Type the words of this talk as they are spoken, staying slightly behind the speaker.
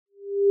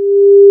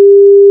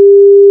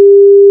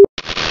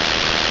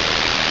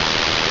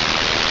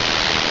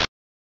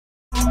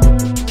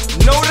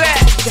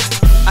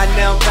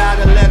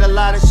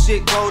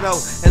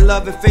though. And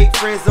loving fake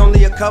friends,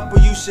 only a couple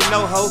you should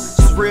know, ho.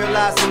 Just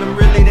realizing I'm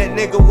really that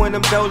nigga when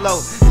I'm dolo.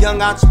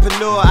 Young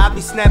entrepreneur, I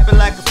be snapping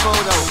like a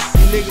photo.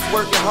 You niggas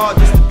working hard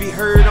just to be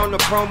heard on the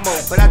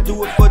promo. But I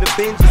do it for the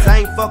binges, I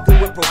ain't fucking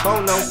with pro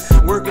bono.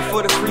 Working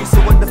for the free, so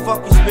what the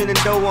fuck you spending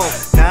dough on?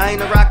 Now I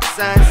ain't a rocket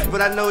scientist,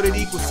 but I know that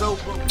equals so.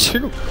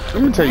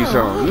 Let me tell you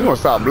something, you gonna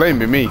stop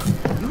blaming me.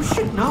 You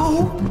should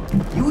know.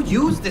 You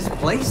use this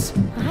place.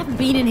 I haven't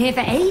been in here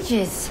for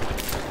ages.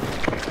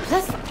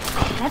 Plus,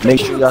 make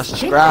sure y'all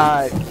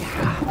subscribe.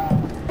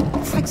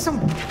 It's like some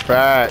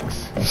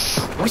facts.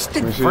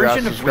 twisted Make sure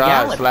version y'all of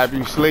subscribe.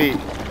 reality. SlapYouSleep.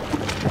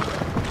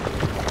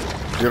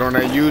 Get on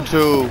that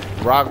YouTube.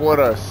 Rock with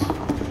us.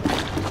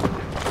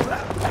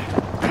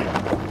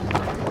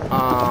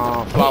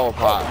 Flower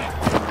pot.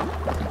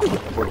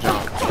 Or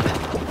jump.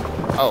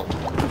 Oh.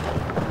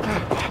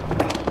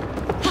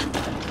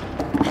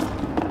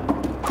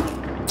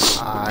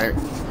 Alright.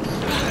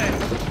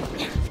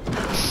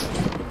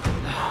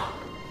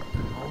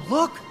 Oh,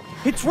 look!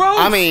 It's Rose!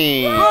 I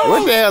mean, Rose!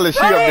 what the hell is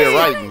she up there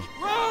writing?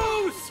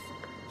 Rose!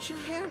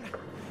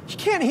 She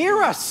can't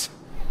hear us.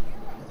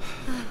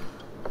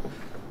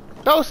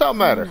 No, something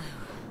matter.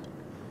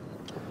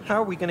 How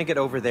are we gonna get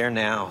over there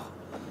now?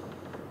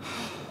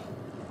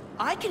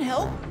 I can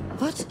help.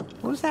 What?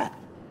 What was that?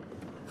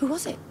 Who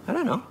was it? I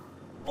don't know.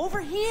 Over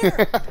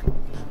here.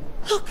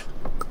 Look,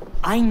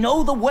 I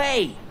know the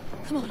way.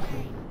 Come on.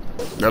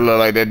 That look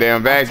like that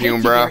damn vacuum, Take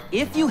you bro. there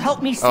if you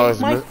help me Oh, save it's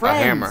my a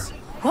friends. hammer.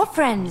 What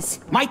friends?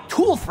 My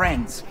tool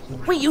friends.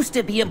 We used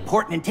to be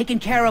important and taken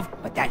care of,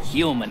 but that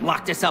human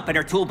locked us up in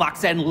her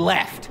toolbox and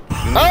left.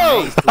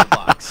 Oh!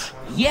 Toolbox.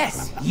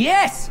 Yes,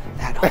 yes.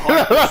 That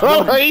heartless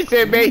woman. He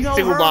said base You know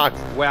her? toolbox.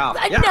 Well,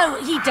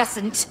 No, he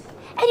doesn't.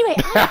 Anyway,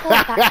 I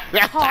thought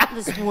that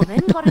heartless woman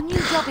got a new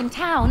job in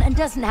town and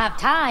doesn't have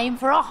time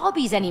for our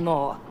hobbies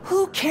anymore.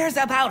 Who cares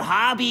about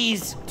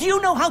hobbies? Do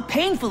you know how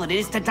painful it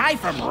is to die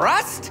from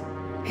rust?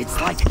 It's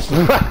like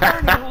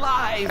burning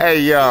alive.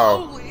 Hey,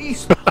 yo. Slowly.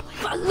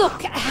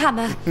 Look,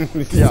 Hammer,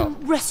 there's Yo. some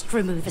rust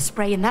remover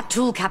spray in that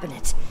tool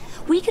cabinet.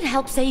 We can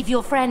help save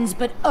your friends,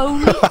 but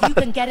only if you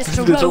can get us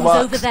to The Rose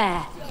toolbox. over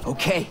there.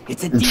 Okay,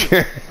 it's a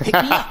deal. Pick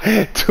me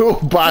up.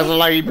 Toolbox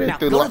like he been Now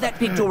through, go to that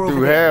big door over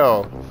through there.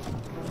 hell.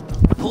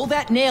 Pull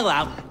that nail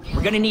out.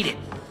 We're gonna need it.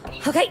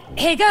 Okay,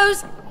 here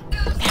goes.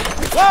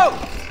 whoa!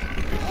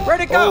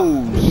 Where'd it go?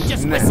 Oh,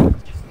 Just snap. listen.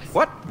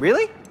 What?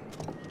 Really?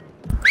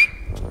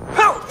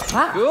 Pow!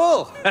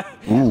 Wow.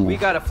 Cool. We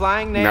got a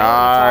flying nail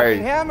Nice.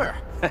 and a talking hammer.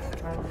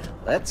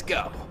 Let's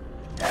go.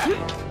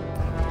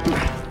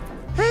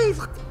 Hey,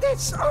 look at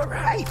this. All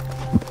right.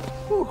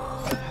 Whew.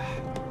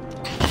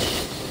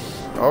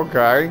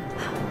 Okay.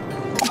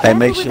 Hey,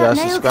 make With sure y'all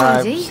that nail,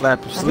 subscribe. Cody. Slap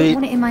I don't sleep.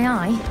 want it in my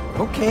eye.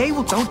 Okay,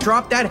 well, don't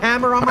drop that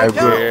hammer on my I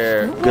toe. will.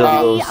 Yeah. Don't Good worry,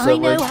 little I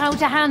silver. know how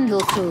to handle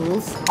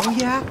tools. Oh,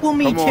 yeah? Well,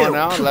 me Come too. on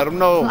now, let him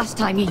know. Last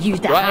time you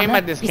used that Do I aim hammer,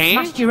 at this you can?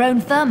 smashed your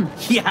own thumb.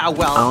 Yeah,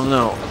 well, I don't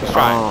know.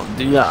 Try.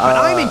 Do you, but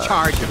I'm in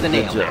charge of the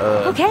nail. did you, now.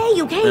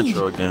 Okay, okay.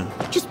 intro again.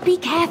 Just be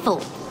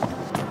careful.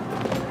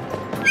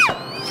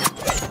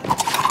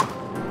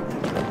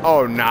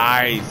 Oh,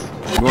 nice.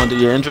 You want to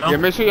do your intro? Yeah,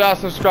 make sure y'all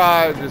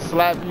subscribe to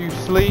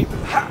SlapYouSleep.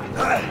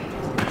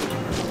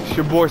 It's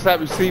your boy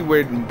SlapYouSleep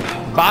with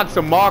box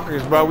of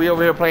markers, bro. We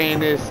over here playing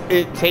this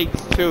It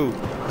Takes Two.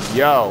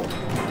 Yo,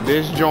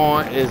 this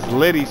joint is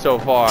litty so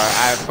far.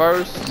 At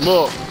first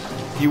look,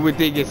 you would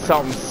think it's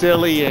something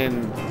silly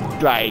and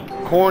like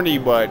corny,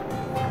 but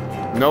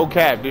no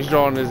cap. This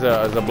joint is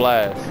a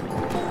blast.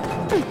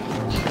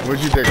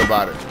 What'd you think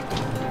about it?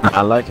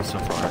 I like it so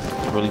far.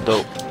 It's really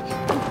dope.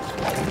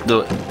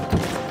 Do it.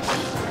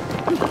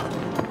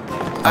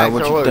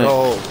 What you think?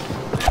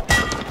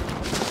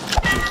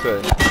 What you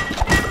say?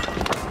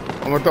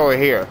 I'm gonna throw it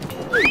here.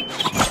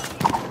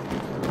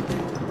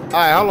 All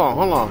right,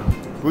 hold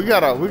on. We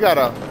gotta.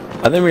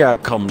 I think we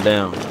gotta come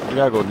down. We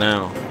gotta go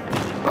down.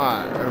 All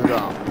right, let's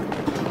go.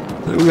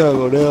 We gotta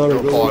go down.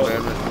 Go far,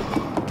 damn it.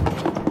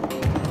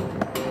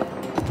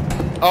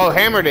 Oh,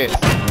 hammer this.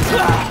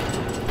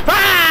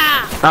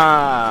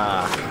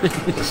 Ah!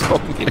 So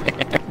me to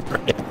hammer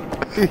it.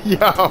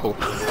 Yo.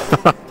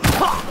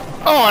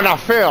 Oh, and I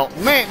fell.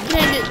 Man,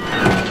 dang it.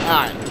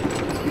 Alright.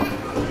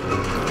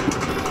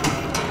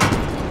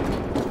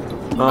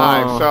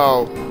 Alright,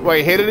 so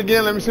wait, hit it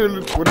again. Let me see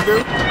what it do.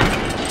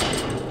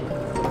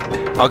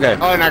 Okay.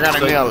 Oh, and I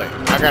gotta nail it.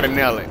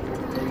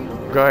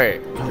 Go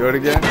ahead. Do it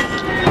again.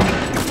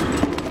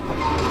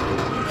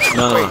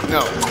 No. Wait,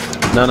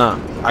 no. No.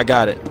 I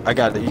got it.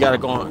 You gotta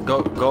go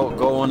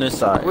on this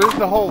side. Where's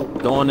the hole?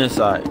 Go on this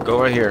side.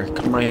 Go right here.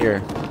 Come right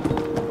here.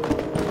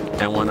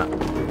 And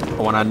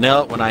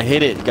when I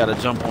hit it, you gotta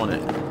jump on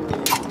it.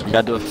 You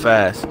gotta do it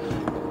fast.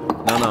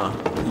 No.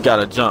 You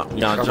gotta jump.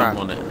 You gotta jump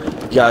on it.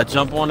 You gotta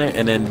jump on it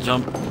and then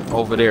jump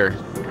over there.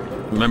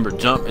 Remember,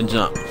 jump and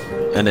jump.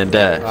 And then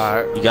dash.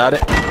 Alright. You got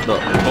it?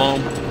 Look.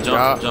 Boom.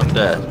 Jump,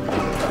 dash.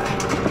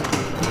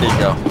 There you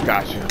go.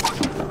 Gotcha.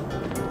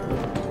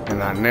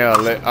 And I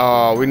nailed it.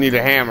 Oh, we need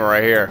a hammer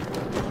right here.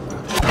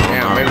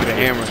 Damn, maybe the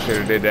hammer should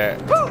have did that.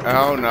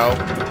 Oh no.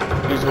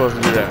 You're supposed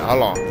to do that.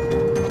 Hold on.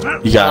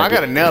 You got. I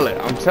gotta nail it.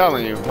 I'm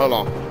telling you. Hold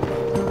on.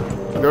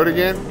 Do it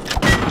again.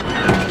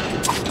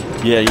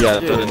 Yeah, you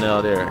gotta throw the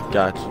nail there.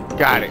 Got you.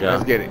 Got it.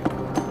 Let's get it.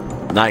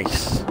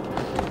 Nice.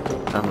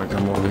 I'm gonna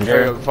come over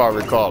Here here. if I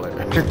recall it.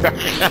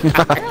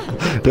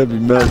 That'd be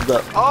messed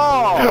up.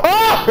 Oh!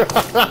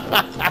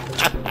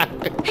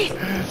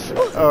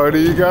 Oh,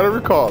 then you gotta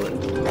recall it.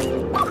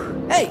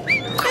 Hey,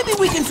 maybe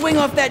we can swing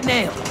off that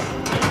nail.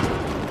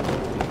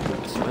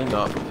 Swing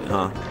off,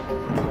 huh?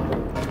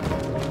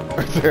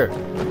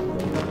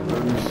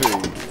 Let me see.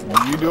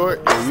 Do you do it?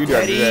 Yeah, you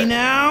gotta do Ready that.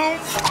 now?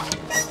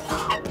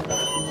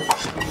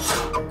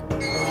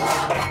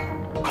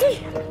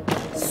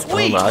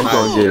 Sweet. Hold on, I'm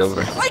gonna get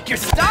over. Like your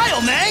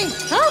style, man.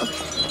 Oh,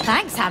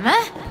 thanks, Hammer.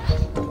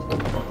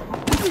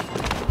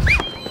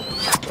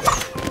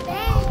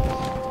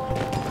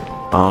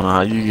 I don't know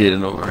how you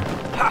getting over.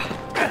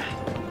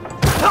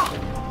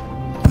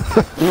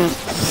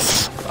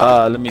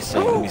 Let me see.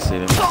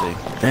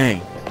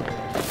 Dang.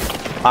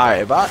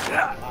 Alright, if I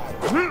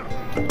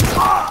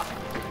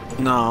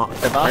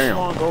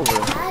swung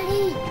over.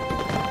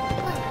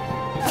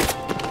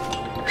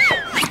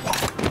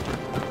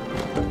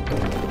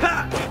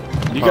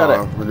 You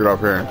gotta get up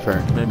here and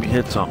say. maybe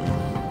hit something.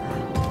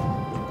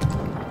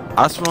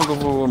 I swung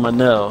over with my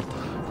nail,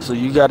 so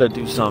you gotta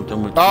do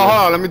something with Oh, hold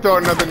on, let me throw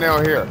another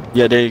nail here.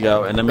 Yeah, there you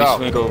go. And let me Go.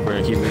 swing over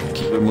and keep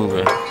it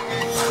moving.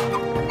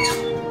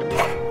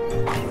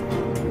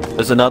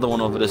 There's another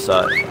one over this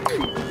side.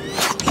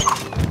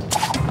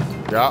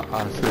 Yeah,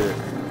 I see it.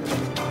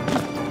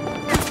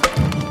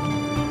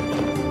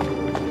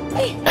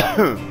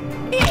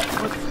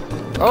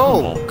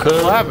 Oh, Come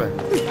on, what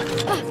happened?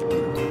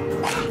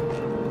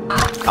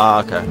 Ah,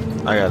 okay.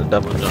 I got a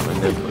double jump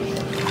and then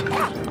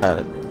push. Got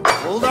it.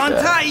 Hold on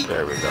tight.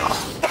 There we go.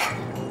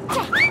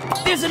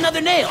 There's another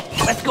nail.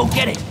 Let's go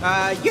get it.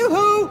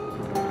 Yoo-hoo!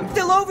 I'm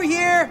still over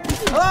here.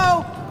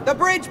 Hello? The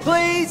bridge,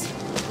 please.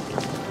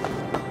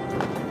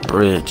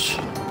 Bridge.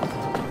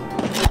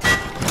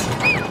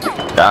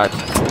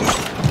 Gotcha.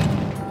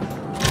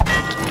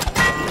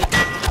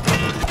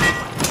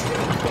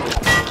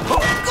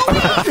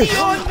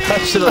 I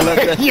should have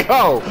let that.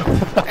 Yo!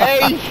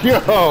 Hey, yo!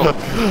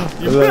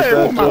 You Let playing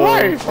that with my go.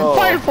 life! I'm Oh.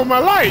 fighting for my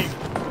life!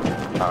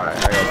 Alright,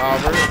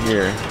 I got it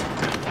here.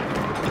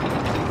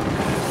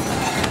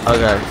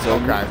 Okay, so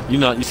Okay. you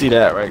know, you see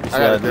that, right? You see I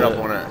gotta that, get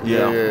up on that.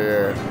 Yeah.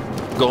 Yeah.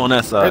 Go on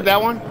that side. Hit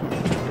that one?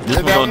 This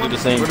Hit one that gonna do the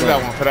same What thing. is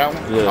that one? For that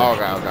one? Yeah. Oh,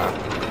 okay.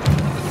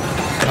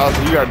 Oh,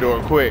 so you gotta do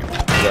it quick.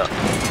 Yeah.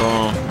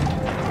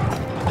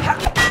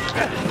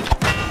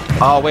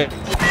 Oh wait.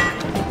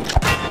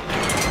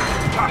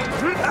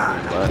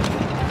 What?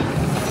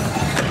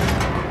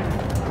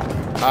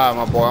 Alright,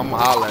 my boy, I'm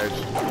gonna holler at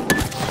you.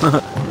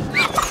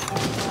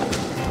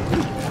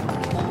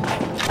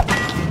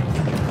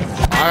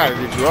 I gotta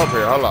get you up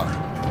here. Hold on.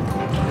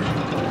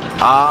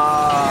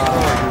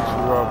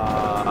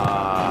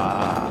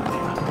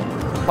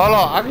 Hold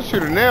on, I can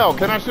shoot a nail.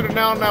 Can I shoot a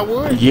nail on that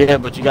wood? Yeah,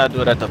 but you gotta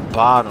do it at the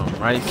bottom,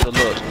 right? So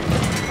look,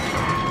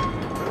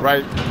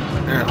 Right,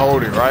 and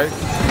hold it, right?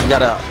 you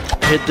gotta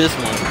hit this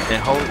one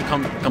and hold.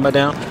 Come back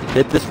down.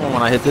 Hit this one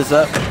when I hit this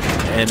up,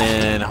 and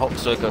then hold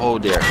so it can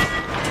hold there.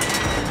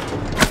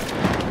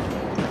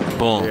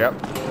 Boom. Yep.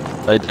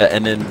 Like that,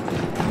 and then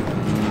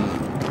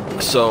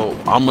so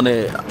I'm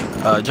gonna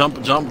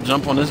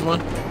jump on this one.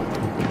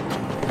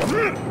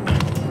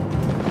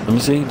 Let me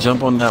see.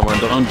 Jump on that one.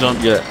 Don't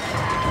jump yet,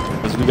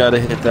 cause we gotta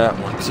hit that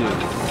one too.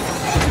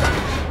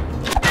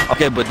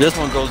 Okay, but this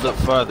one goes up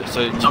further.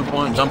 So jump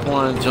on the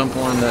one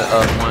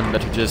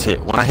that you just hit.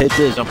 When I hit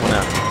this, jump on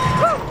that one.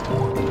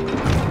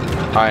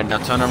 All right, now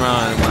turn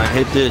around. And when I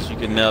hit this, you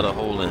can nail the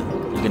hole in.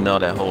 You can nail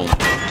that hole in.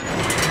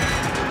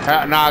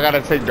 Now I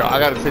gotta take the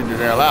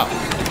nail out.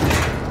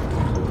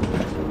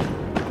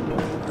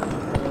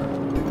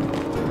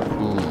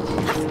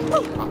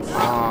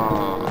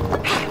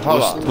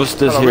 Hold on. What's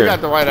this Hold on, here? we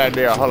got the right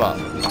idea. Hold on.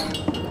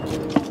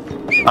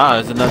 Ah,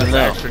 there's another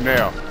nail. Extra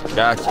nail.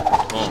 Gotcha.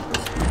 Boom.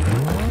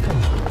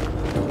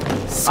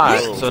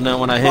 Alright, so now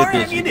when I hit More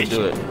this, you can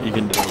do it. You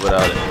can do it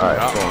without it.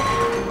 Alright, boom.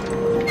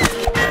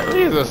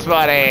 He's a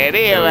smart ass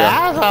here, man.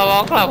 I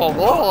saw a couple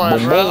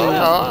boys, bro.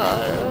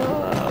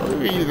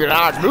 We be using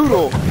our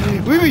noodle.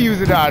 We be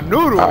using our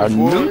noodles. Our boy.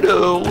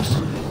 noodles.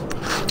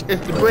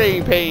 It's the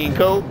brain pain,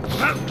 coach.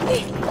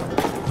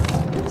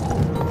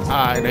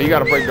 Alright, now you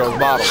gotta break those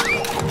bottles.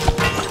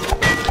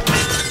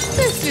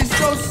 This is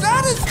so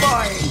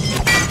satisfying.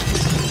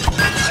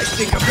 I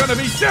think I'm gonna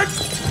be sick.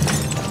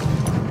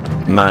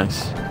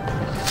 Nice.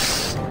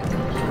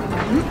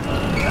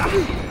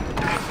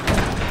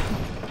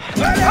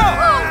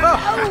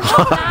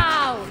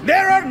 Wow.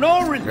 There are no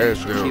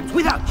There's relationships the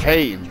without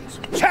pain.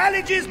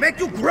 challenges make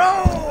you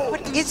grow.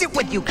 What is it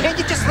with you? Can't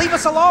you just leave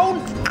us alone?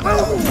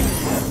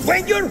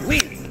 When you're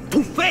willing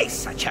to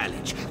face a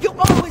challenge, you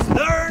always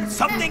learn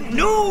something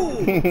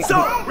new.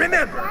 So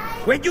remember,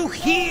 when you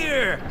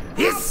hear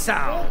this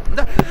sound,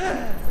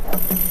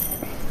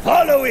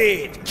 follow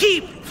it.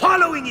 Keep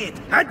following it,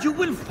 and you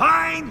will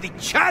find the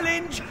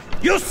challenge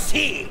you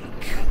seek.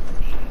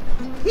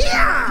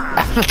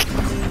 Yeah!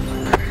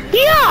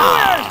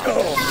 Let's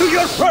go to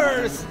your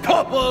first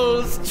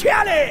couples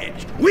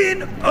challenge.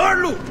 Win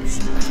or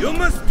lose, you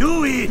must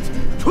do it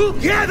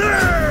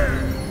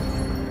together.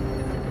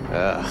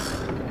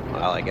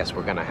 Well, I guess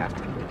we're gonna have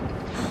to.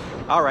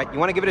 All right, you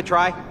want to give it a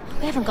try?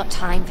 We haven't got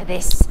time for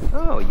this.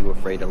 Oh, you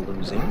afraid of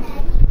losing?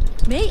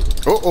 Me?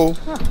 Uh-oh.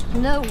 Huh,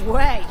 no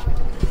way.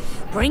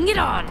 Bring it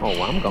on. Oh,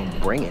 well, I'm gonna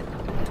bring it.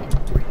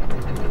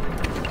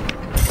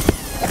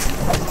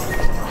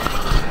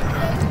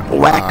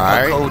 Whack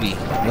Alright. Cody.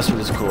 That's what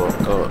it's called.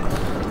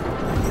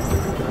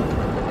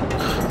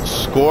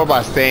 Score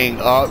by staying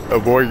up,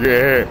 avoid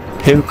your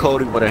head. Hit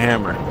Cody with a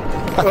hammer.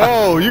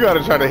 Oh, you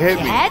gotta try to hit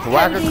me. Head,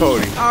 Whack a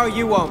Cody. Cody. Oh,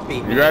 you won't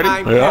beat me. You ready?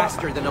 I'm Yeah.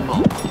 faster than a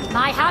mope.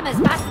 My hammer's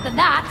faster than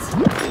that.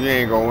 You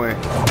ain't gonna win.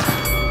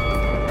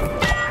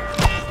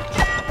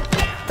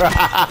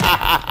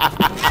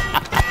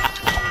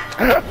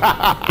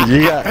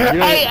 You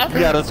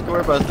got to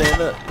score by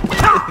staying up.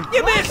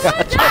 You missed.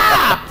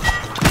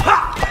 I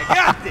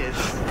got this.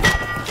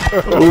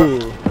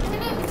 Ooh.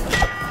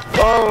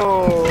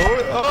 Oh.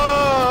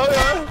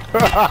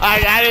 I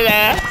got it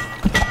there.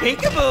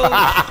 Peekaboo.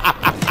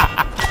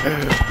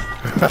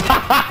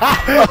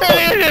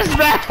 You just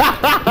smack.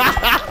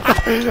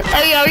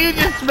 Hey, yo, you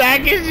just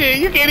smacking shit.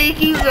 You can't even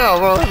keep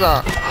up. What's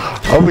up?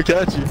 I'm gonna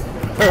catch you.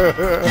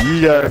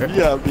 You got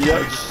me out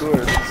the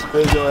score.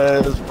 Spin your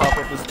ass, pop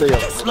up and stay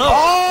up. Slow.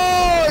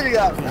 Oh, you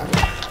got me.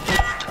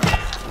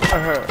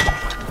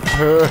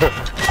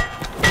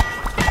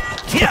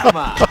 Come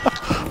on.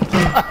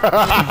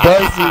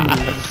 Buzzing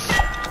me.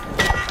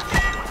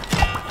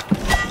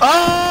 Oh!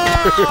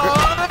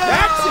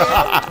 That's it.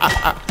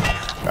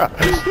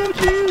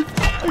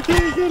 I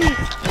can't get it.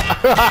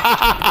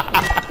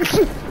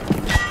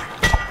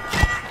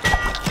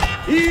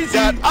 Easy.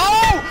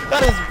 Oh!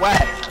 That is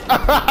whack.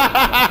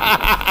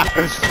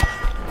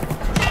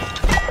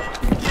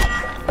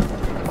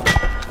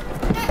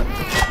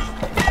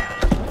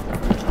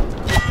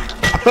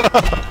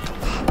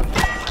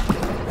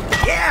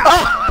 Yeah.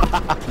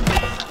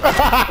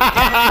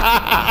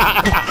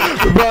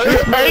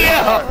 Hey,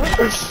 yo.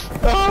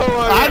 Oh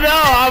my I know,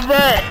 I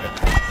bet.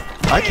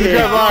 I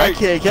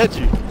can't catch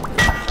you.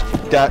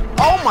 That.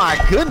 Oh my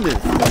goodness.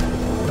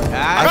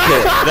 I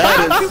can't.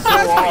 That is so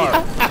hard.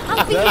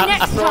 I'll see you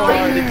next So hard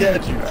time. to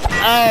catch you.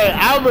 Hey,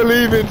 I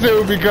believe it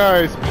too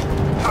because.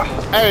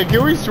 Hey,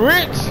 can we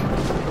switch?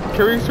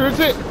 Can we switch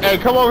it? Hey,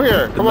 come over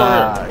here. Come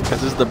over here.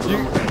 Because it's the blue.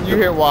 You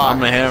hit Y.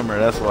 I'm a hammer.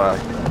 That's why.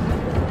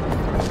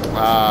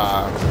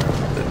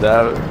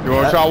 You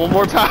want to try one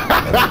more time?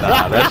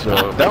 Nah, that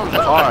was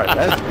hard.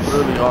 That's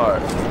really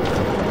hard.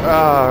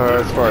 Oh,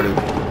 that's funny.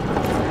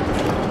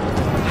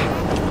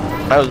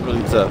 That was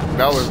really tough.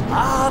 That was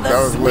Ah, the that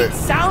was sweet lit.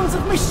 sounds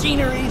of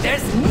machinery.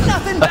 There's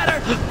nothing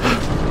better.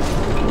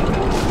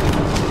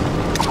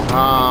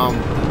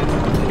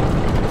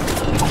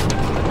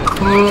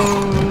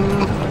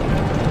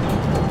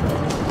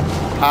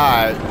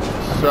 Alright,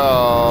 so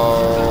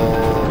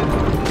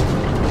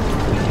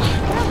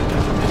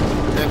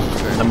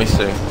interesting. Let me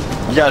see.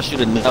 You gotta shoot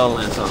a nail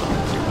in something.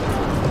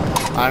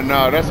 I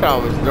know, that's how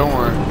I was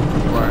doing.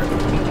 But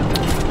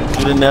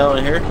Shoot a nail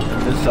in here.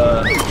 This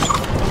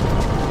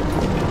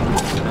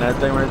and that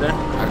thing right there.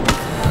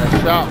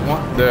 I shot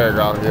one. There you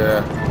go,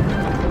 yeah.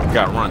 You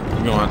gotta run.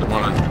 You're gonna have to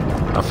run.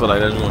 I feel like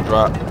that's gonna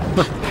drop.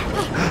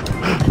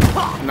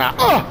 Nah,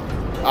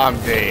 I'm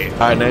dead.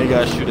 Alright, now you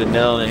gotta shoot a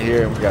nail in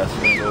here and we gotta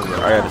swing over.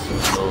 I gotta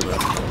swing over.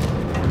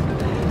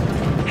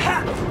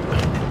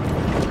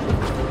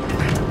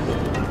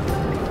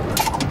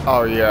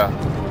 Oh yeah.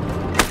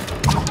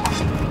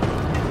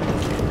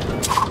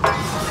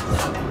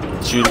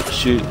 Shoot.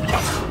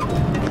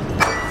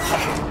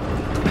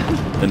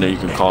 And then you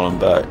can call him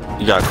back.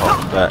 You gotta call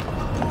him back.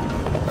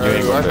 You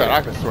ain't I gonna thought back.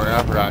 I could swing.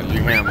 I forgot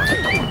you hammer.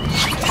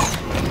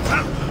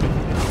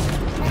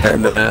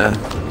 And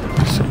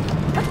let's see.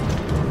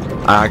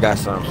 I got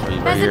something for you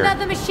right There's here.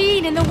 another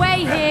machine in the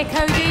way here,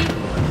 Cody.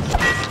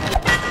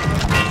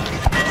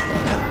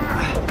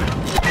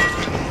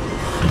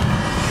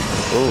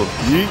 Oh,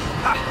 Yeet.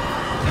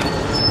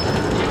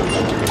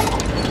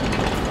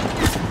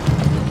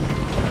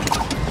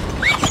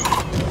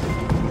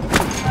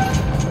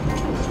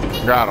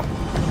 Got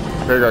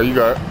him. There you go. You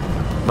got it.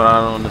 but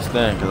I don't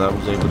understand because I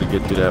was able to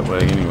get through that way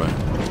anyway.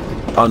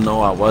 Oh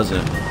no, I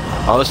wasn't.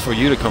 Oh, it's for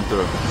you to come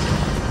through.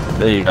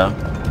 There you go.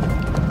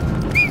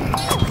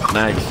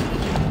 Nice.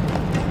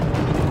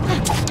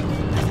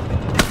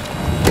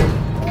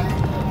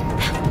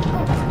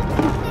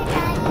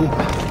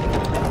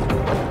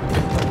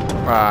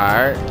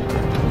 Alright.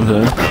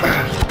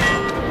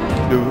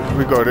 Okay. Dude,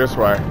 we go this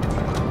way.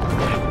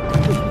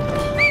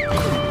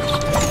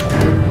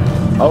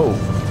 Oh.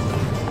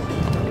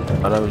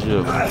 Oh, that was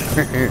you.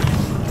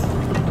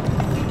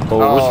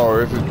 Oh,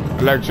 it's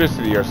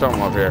electricity or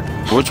something up here.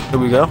 Which way do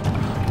we go?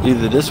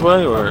 Either this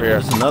way or Up here.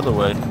 there's another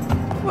way.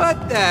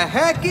 What the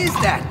heck is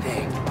that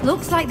thing?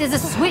 Looks like there's a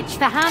switch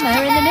for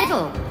hammer in the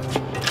middle.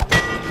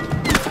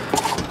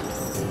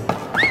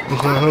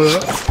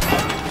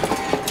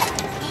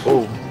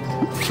 Oh,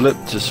 flip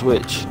to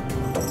switch.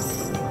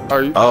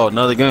 Oh,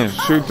 another game.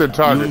 Shoot the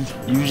target.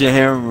 Use your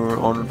hammer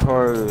on the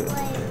target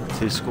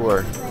to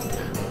score.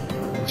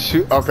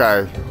 Shoot.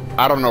 Okay.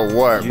 I don't know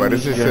what, but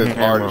it just says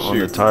hard to on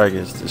the shoot.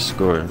 targets to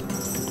score.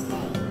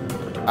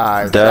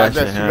 Alright, Dash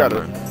so I your guess you hammer.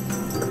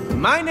 gotta.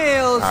 My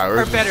nails Ah, are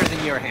where's- better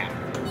than your hammer.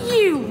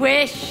 You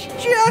wish.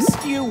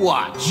 Just you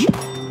watch.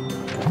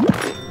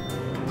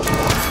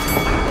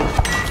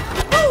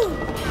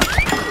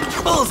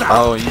 Bullseye.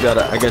 Oh, you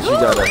gotta. I guess you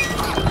gotta.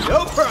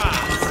 No prize.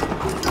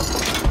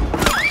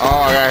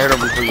 Oh, I gotta hit him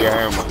before your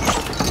hammer.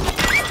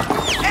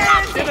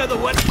 And another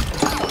one.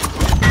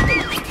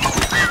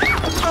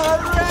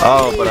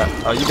 Oh, but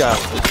you got.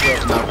 It's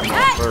just knock him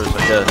off first, I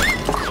guess.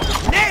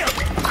 Nailed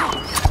it.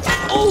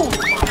 Oh,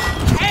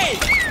 hey.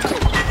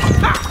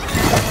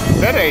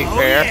 That ain't Oh,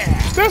 fair. yeah.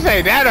 This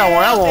ain't that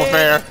won't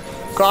fair.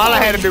 Cause all I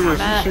had to do was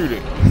shoot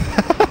it.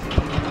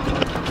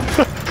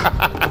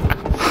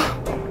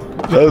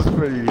 That's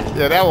pretty.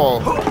 Yeah, that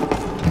won't.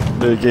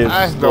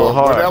 That's dope,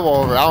 but that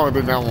won't. I don't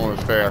think that one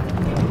was fair.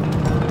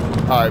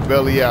 All right,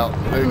 belly out.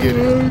 Let's get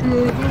it.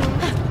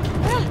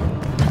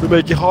 To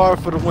make it hard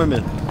for the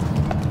women.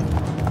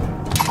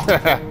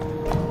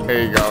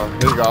 Here you go.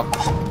 Here you go.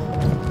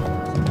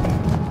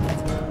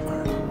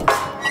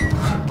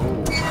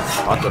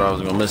 I thought I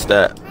was gonna miss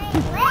that.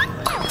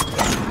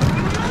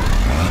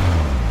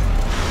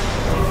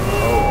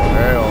 Oh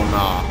hell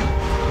nah.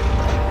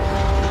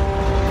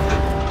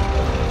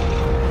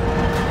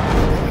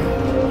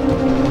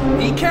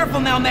 Be careful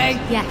now, May.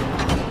 Yeah.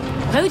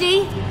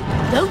 Cody,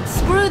 don't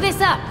screw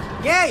this up.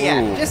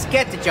 Yeah. Ooh. Just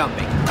get to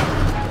jumping.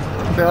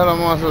 What the hell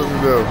am I supposed to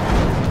do?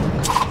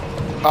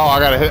 Oh, I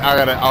gotta hit.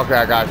 Okay,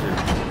 I got you.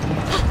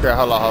 Okay,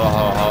 hold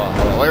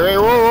on. Wait,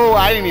 whoa.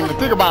 I didn't even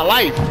think about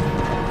life.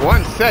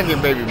 1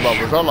 second, baby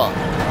bubbles. Hold on.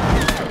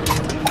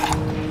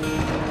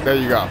 There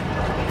you go.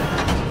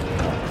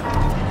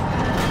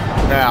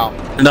 Now.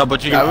 No,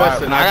 but you Now gotta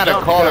listen, I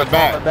gotta call it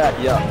back.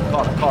 Yeah,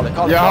 call it.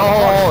 Yeah,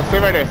 hold. Stay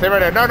right there. Stay right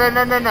there.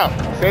 No.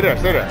 Stay there.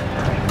 Stay there.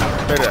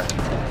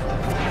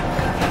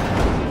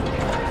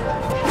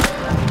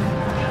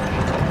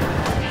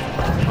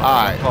 All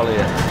right. Call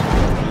it.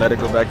 Let it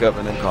go back up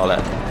and then call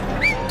that.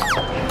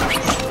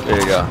 There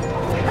you go.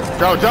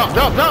 Go, jump.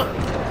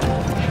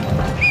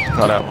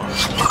 Call that one.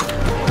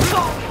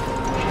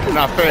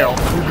 Not fail.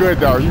 You good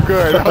though. You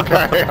good.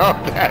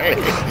 Okay.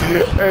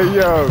 Hey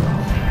yo.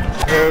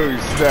 Oh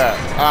snap.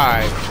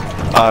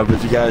 Alright. But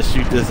you gotta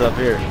shoot this up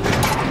here.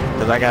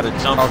 Cause I gotta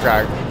jump.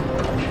 Okay.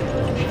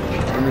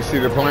 Let me see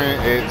the plan.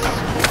 It's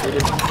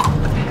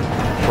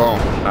boom.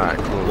 Alright,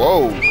 cool.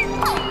 Whoa.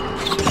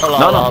 Hold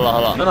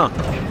on. No.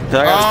 Cause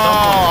I gotta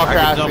jump on it. Okay,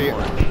 I can see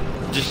jump on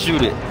it. Just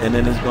shoot it and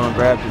then it's gonna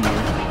grab you.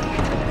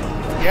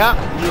 Yeah,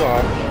 you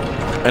are.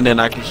 And then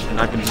I can just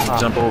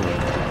jump over it.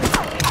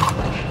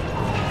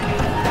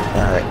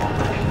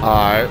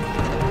 Alright.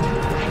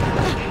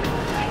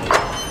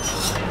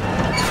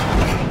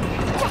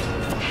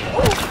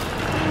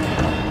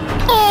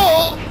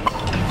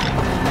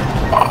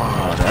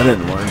 Oh, that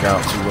didn't work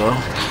out too well.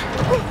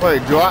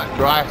 Wait, do I?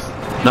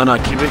 No,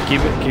 keep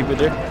it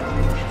there.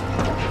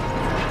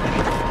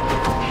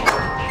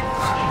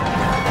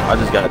 I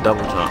just got a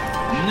double jump.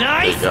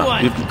 Nice There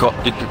one. you go.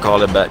 You can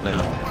call it back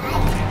now.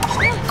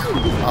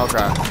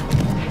 Okay.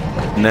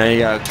 Now you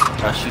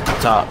gotta shoot the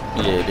top.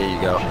 Yeah, there you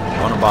go.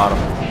 On the bottom.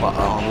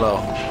 On low.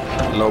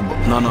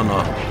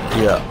 No.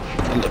 Yeah.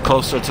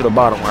 Closer to the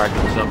bottom where I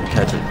can jump and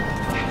catch it.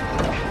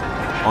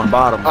 On the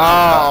bottom.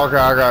 Oh, okay,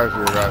 I got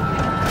you.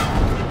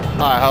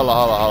 Alright, hold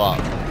on.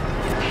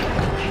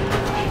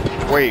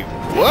 Wait,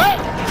 what?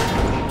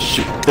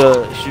 Shoot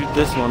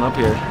this one up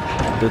here.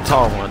 The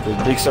tall one, the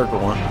big circle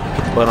one.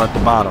 But at the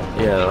bottom.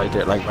 Yeah, right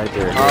there, like right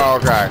there. Oh,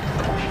 okay.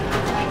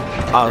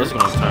 Oh, this is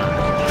gonna turn.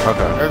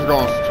 Okay. It's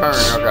going to turn,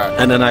 okay.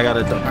 And then I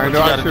gotta And do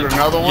I shoot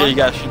another one? Yeah, you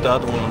gotta shoot the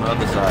other one on the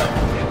other side.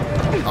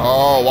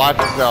 Oh, watch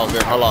yourself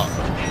then. Hold on.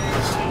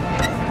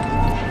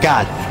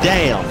 God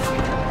damn.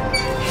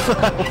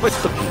 What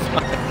the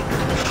fuck?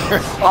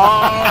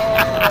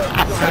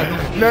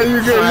 No,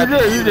 you good.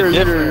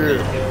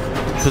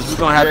 Because we're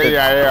gonna have to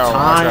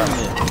time okay.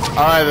 it.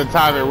 Alright, the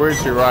time it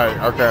with you, right.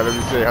 Okay, let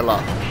me see. Hold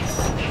on.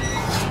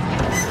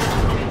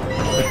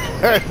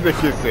 That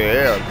nigga said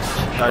hell.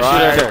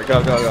 Alright, shoot it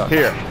there. Go.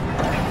 Here.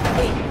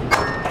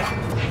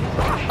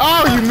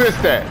 Oh, you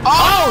missed that.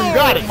 Oh, you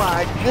got it.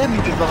 My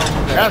goodness.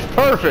 That's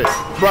perfect.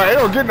 Bro, it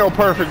don't get no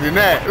perfect than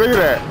that. Look at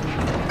that.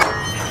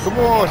 Come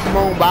on,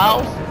 Simone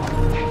Biles.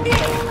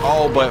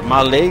 Oh, but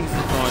my legs is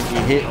going to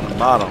get hit on the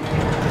bottom.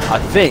 I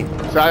think.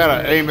 So I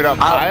gotta aim it up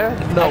higher?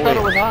 No, I thought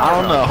it was higher.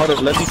 I don't know. Hold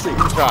on, let me see.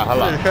 Try,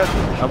 hold on. I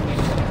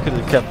could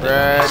have kept it.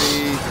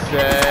 Ready,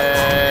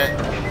 set,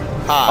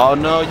 high. Oh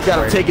no, you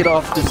gotta take it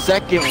off the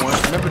second one.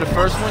 Remember the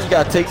first one? You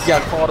gotta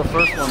call the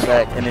first one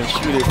back and then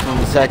shoot it from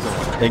the second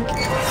one.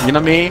 You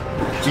know what I mean?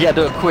 You gotta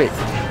do it quick.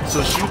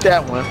 So shoot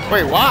that one.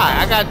 Wait, why?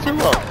 I got two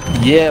of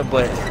them. Yeah,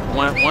 but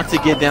once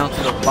it get down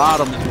to the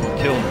bottom, it's gonna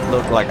kill me.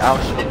 Look, like I'll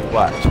show you.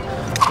 Watch.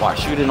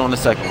 Shoot it on the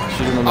second one.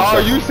 Shoot it on the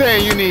second one. Oh, you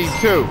saying you need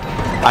two?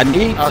 I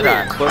need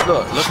Okay. to, but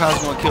look how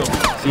it's gonna kill me.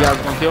 See how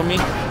it's gonna kill me?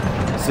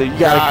 So you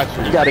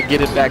gotta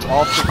get it back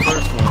off the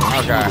first one.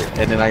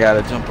 Okay. And then I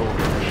gotta jump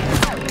over.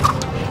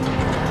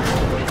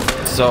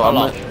 So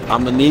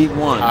I'm gonna need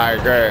one. All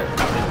right, good.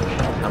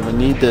 I'm gonna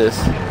need this.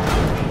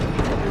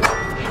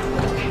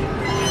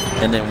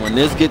 And then when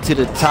this get to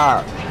the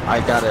top, I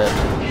gotta,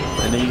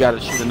 and then you gotta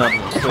shoot another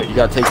one quick. You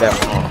gotta take that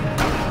one off.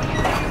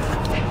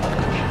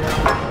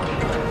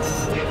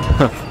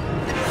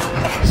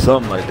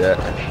 Something like that.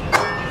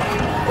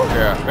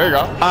 Yeah, there you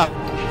go.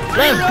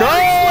 Let's go!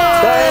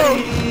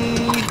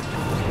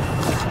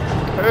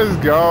 Let's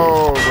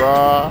go,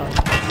 bro.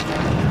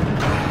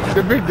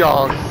 The big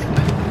dogs.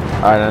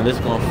 Alright, now this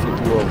is gonna flip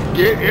you over.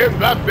 Get in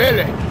my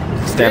belly.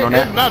 Stand on that.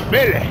 Get in my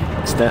belly.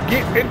 Stand.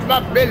 Get in my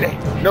belly.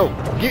 No,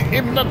 get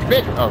in my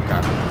belly.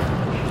 Okay.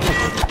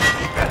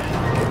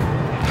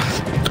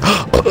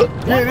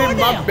 Get in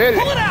my belly.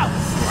 Pull it out!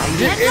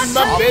 Get in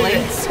my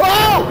belly.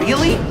 Oh!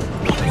 Really?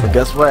 But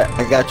guess what?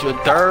 I got you a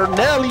third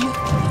Nelly.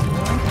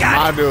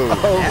 My dude.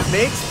 That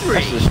makes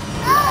 3.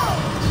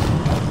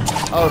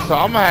 Oh, so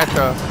I'm gonna have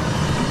to.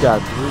 You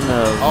got 3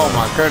 Nellies. Oh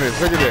my goodness,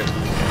 look at this.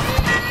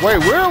 Wait,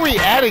 where are we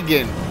at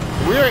again?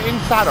 We're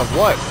inside of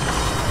what?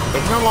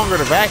 It's no longer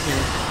the vacuum.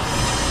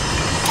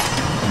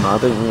 No, I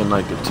think we're in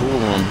like the tool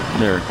room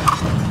there.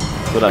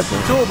 What I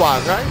think.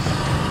 Toolbox, right?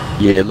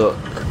 Yeah, look.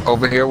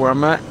 Over here where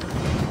I'm at,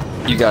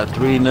 you got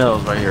 3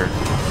 nails right here.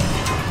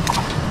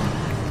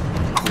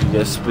 You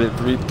got split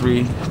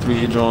three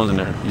drones in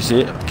there. You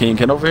see it? Can you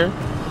get over here?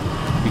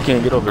 You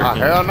can't get over here.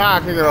 Hell no, I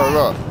can't get over.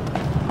 Look.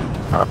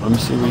 Alright, let me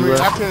see where you I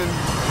at. can.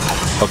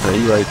 Okay,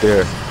 you right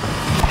there.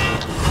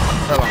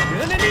 Hold on.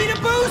 Gonna need a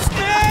boost,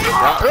 man!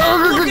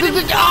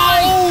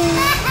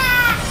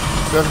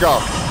 Let's go.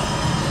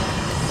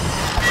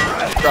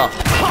 Let's go.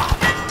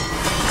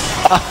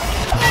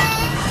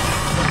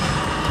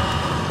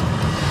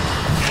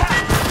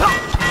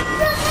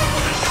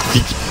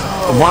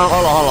 Hold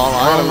on. I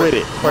gotta with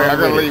it. Wait, I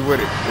gotta leave with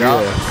it.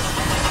 Yeah.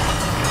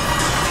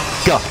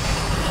 Go.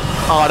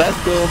 Oh, that's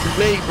still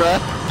late, bruh.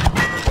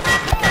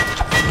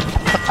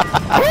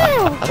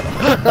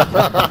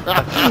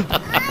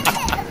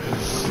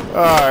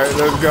 Alright,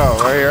 let's go.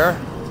 Right here.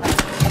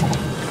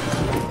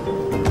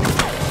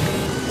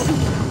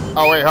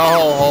 Oh, wait.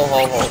 Hold.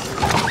 Hold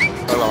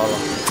on.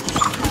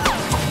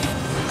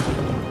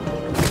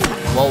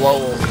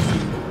 Whoa.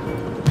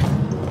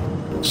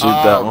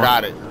 Shoot that one.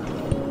 Got it.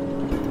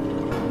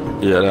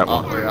 Yeah, that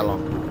one. Oh, wait, how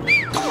long?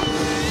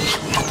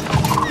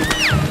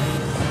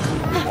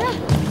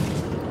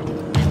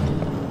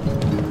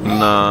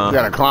 Nah. You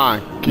gotta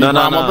climb. Can you No.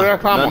 climb up there?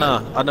 Climb No.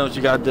 up. I know what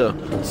you gotta do.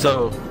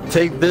 So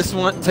take this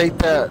one. Take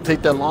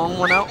that long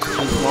one out.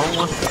 This long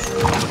one.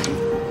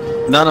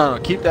 No.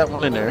 Keep that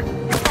one in there.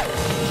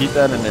 Keep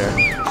that in there.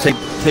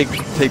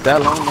 Take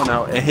that long one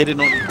out and hit it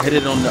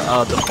on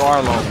the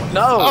far long one.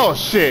 No. Oh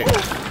shit.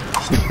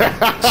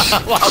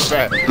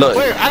 Look.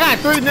 Wait, I got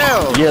 3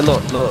 nails. Yeah,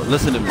 look.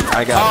 Listen to me.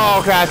 I got. Oh,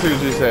 okay. I see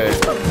what you said.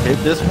 Hit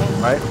this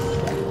one, right?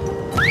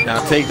 Now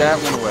take that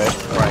one away.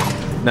 Right.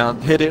 Now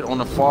hit it on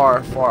the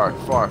far.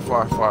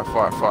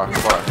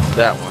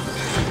 That one.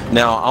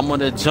 Now I'm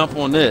gonna jump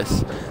on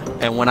this,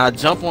 and when I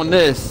jump on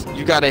this,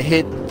 you gotta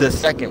hit the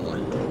second one.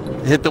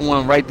 Hit the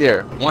one right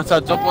there. Once I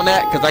jump on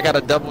that, cause I got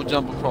a double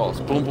jump across.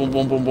 Boom.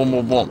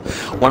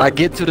 When I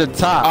get to the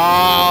top.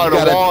 Oh,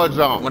 the wall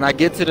jump. When I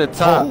get to the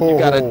top, you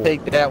gotta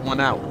take that one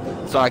out.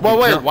 So I can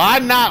Wait, jump. why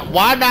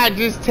not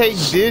just take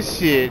this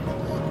shit?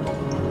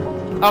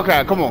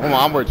 Okay, come on,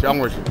 I'm with you.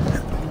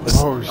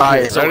 Oh shit.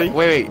 Alright, so ready?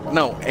 wait,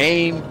 no,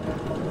 aim.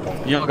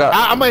 You don't got.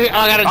 I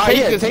gotta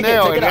take this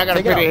nail and I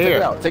gotta put it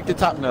here. Take the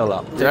top nail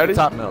out. Take Ready? the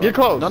top nail out. Get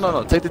close.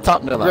 No. Take the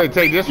top nail out. Wait,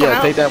 take this one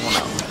out? Take that one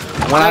out.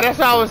 That's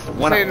how I was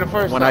saying the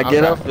first when time. I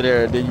get up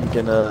there, then you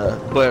can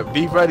but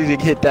be ready to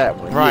hit that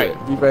one. Right.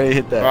 Yeah, be ready to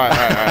hit that. Right.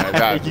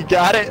 Got it. You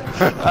got it?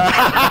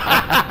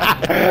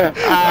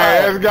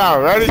 Alright, let's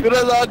go. Ready? As soon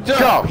as I jump,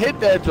 Go. hit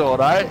that joint,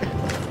 alright?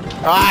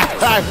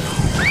 Alright.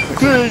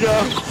 There you go.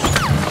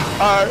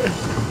 Alright.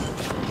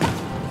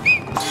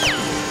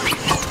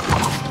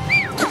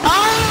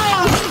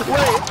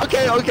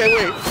 Okay,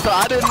 wait. So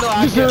I didn't know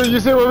You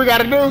see what we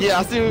gotta do? Yeah,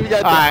 I see what we got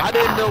to do. Alright. I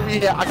didn't know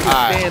I could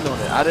stand on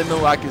it. I didn't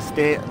know I could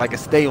stand,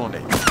 stay on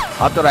it.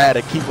 I thought I had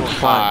to keep on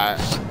climbing.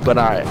 Alright. But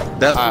alright,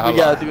 that's what we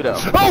gotta do though.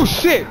 Oh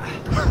shit!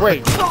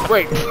 Wait.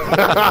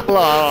 Hold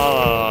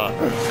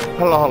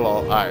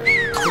on. Alright.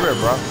 Come here,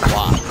 bro.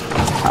 Wow.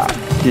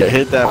 Yeah,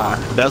 hit that one.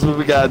 That's what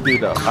we gotta do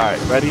though. Alright,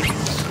 ready?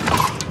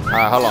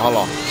 Alright, hold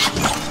on.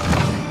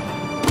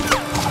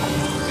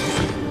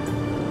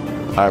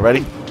 Alright,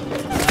 ready?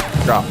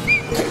 Go.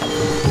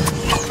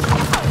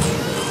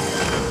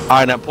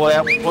 Alright, now pull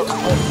that one.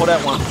 Pull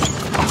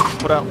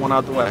that one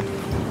out the way.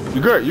 You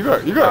good.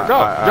 Go.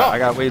 I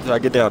gotta wait till I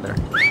get down there.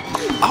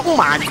 Oh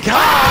my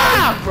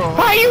god, bro.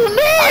 How you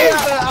miss?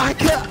 How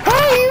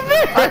you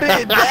miss? I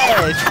didn't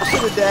dash. I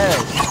should have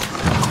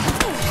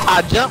dashed.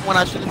 I jumped when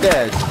I should have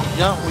dashed.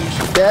 Jump when you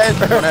should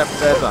dash. You don't have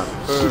bad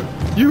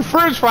time. You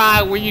French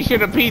fried when you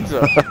should have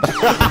pizza.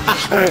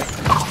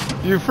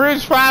 You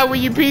French fried when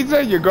you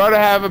pizza, you're gonna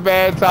have a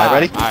bad time.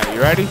 Alright, ready? Alright,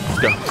 you ready? Let's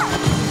go.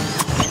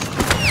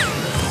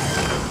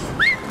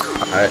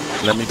 Alright,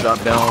 let me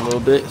drop down a little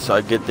bit so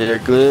I get there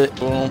good.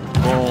 Boom,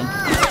 boom.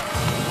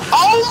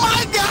 Oh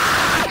my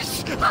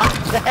gosh! I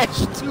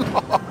dashed too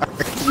hard.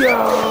 Yo!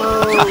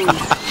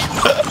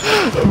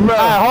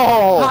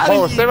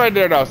 Hold, stay right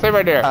there though, stay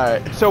right there.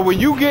 Alright. So when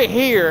you get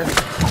here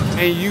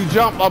and you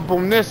jump up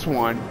on this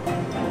one,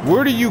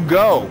 where do you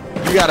go?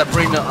 You gotta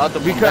bring the other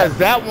one Because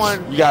back. that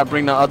one... You gotta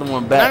bring the other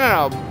one back.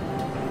 No.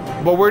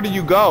 But where do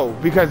you go?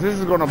 Because this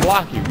is gonna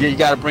block you. Yeah, you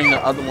gotta bring the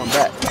other one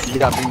back. You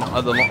gotta bring the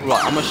other one.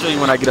 Look, I'm gonna show you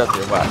when I get up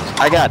there. Watch.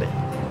 I got it.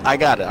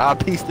 I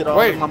pieced it all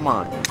in my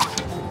mind.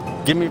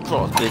 Give me a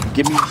cross, baby.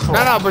 Give me a cross.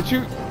 No, but you...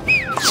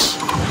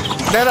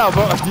 No,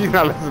 but you're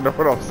not listening to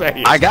what I'm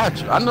saying. I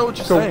got you. I know what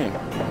you're saying.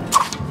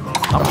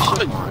 I'm gonna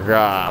show you. Oh my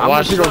God.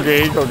 Watch you gonna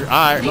get it.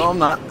 Alright. No, I'm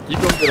not. You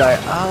gonna be like,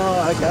 oh,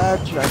 I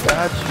got you.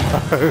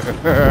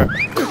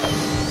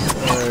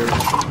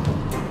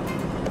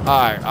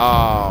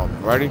 Alright,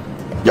 ready?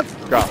 Yep.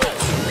 Go.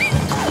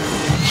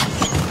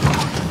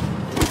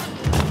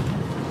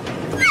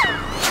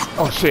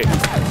 Oh shit.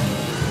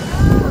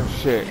 Oh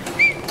shit.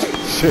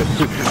 Shit.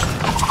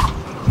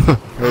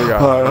 Here you go.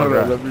 Alright, hold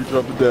on. Let me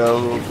drop it down a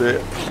little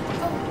bit.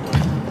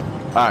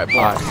 Alright, boy.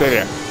 Alright, stay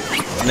there.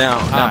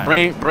 Now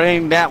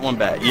bring that one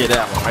back. Yeah,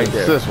 that one right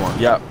there. This one.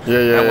 Yep.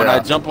 Yeah. And when I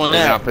jump on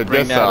that, put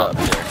bring this that up. up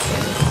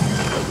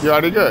there. You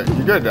already good.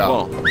 You good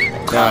though. Boom.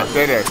 Alright,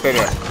 stay there.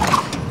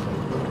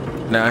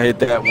 Now hit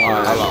that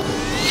one. Hold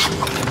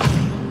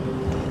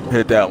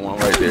Hit that one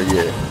right there,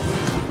 yeah.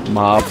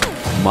 My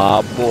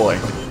boy.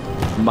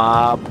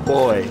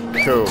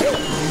 Cool. Cool.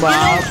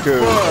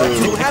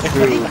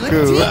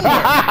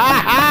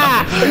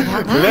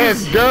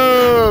 Let's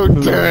go.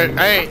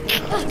 Hey.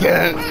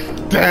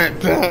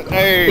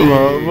 Hey.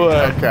 My boy.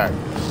 Okay.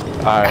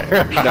 Alright.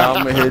 Now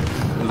I'm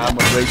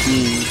gonna break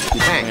these.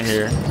 Get in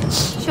here.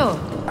 Sure.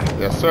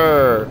 Yes,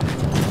 sir.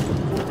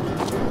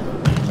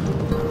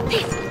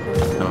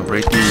 I'm gonna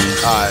break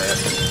these. Alright.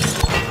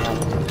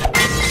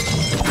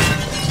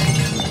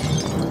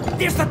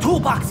 There's the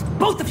toolbox.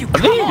 Both of you, I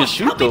think come you can on.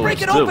 shoot Help me those,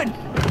 break it too. open.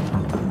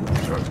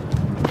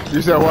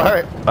 You said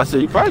what? I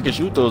said you probably can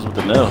shoot those with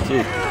the nail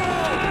too.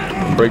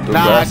 Break those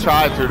Nah, I glasses.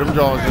 tried to. Them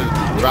Jones just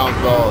bounce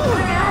balls.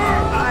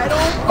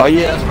 Oh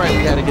yeah, that's right.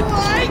 We gotta get the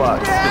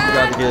toolbox. We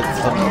gotta get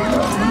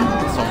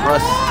some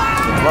rust.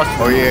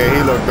 Oh yeah,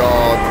 he looked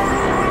dog.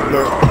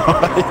 Look.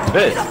 He's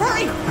pissed.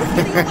 Hurry! It's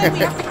the only way we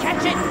have to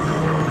catch it.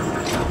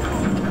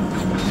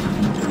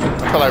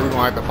 I feel like we're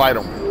gonna have to fight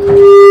him.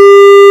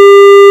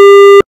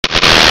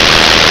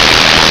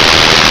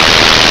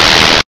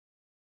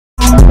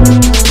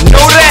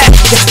 Know that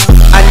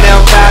I now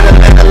gotta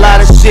let a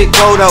lot of shit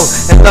go though.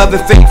 And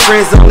loving fake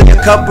friends, only a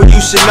couple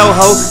you should know,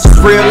 ho.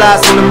 Just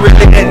realizing I'm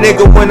really that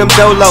nigga when I'm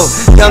dolo.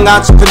 Young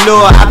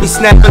entrepreneur, I be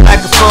snapping like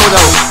a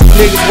photo.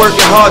 Niggas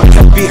working hard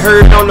to be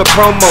heard on the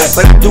promo,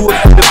 but I do it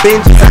for the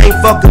binges, I ain't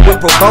fucking with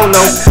pro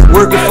bono.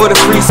 Working for the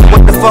free, so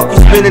what the fuck you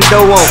spending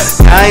dough on?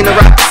 I ain't a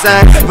rocket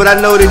scientist, but I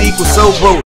know that equals so broke.